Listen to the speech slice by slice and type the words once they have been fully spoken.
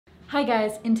Hi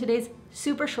guys, in today's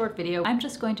super short video, I'm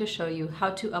just going to show you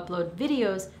how to upload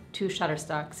videos to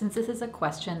Shutterstock, since this is a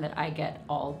question that I get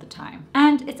all the time.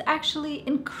 And it's actually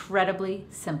incredibly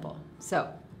simple.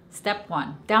 So, step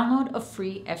 1, download a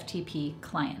free FTP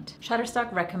client.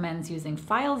 Shutterstock recommends using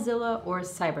FileZilla or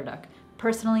CyberDuck.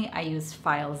 Personally, I use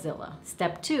FileZilla.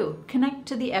 Step 2, connect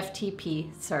to the FTP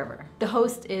server. The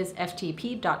host is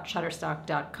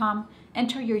ftp.shutterstock.com.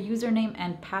 Enter your username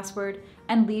and password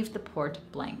and leave the port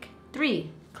blank.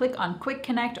 3, click on Quick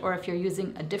Connect, or if you're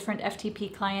using a different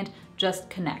FTP client, just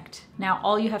connect. Now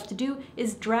all you have to do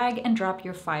is drag and drop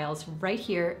your files right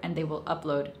here and they will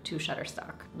upload to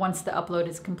Shutterstock. Once the upload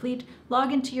is complete,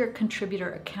 log into your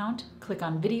contributor account, click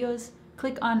on Videos,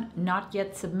 click on Not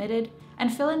Yet Submitted,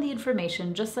 and fill in the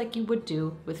information just like you would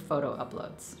do with photo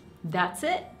uploads. That's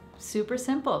it, super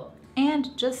simple.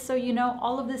 And just so you know,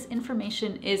 all of this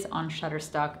information is on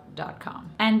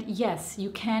Shutterstock.com. And yes,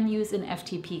 you can use an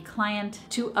FTP client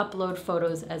to upload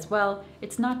photos as well.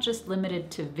 It's not just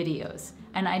limited to videos,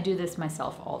 and I do this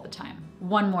myself all the time.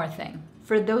 One more thing.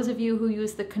 For those of you who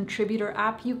use the Contributor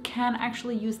app, you can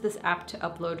actually use this app to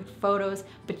upload photos,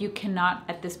 but you cannot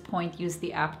at this point use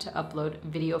the app to upload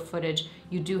video footage.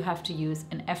 You do have to use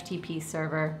an FTP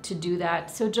server to do that,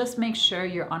 so just make sure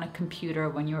you're on a computer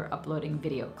when you're uploading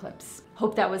video clips.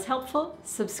 Hope that was helpful.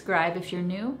 Subscribe if you're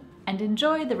new, and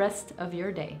enjoy the rest of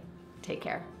your day. Take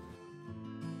care.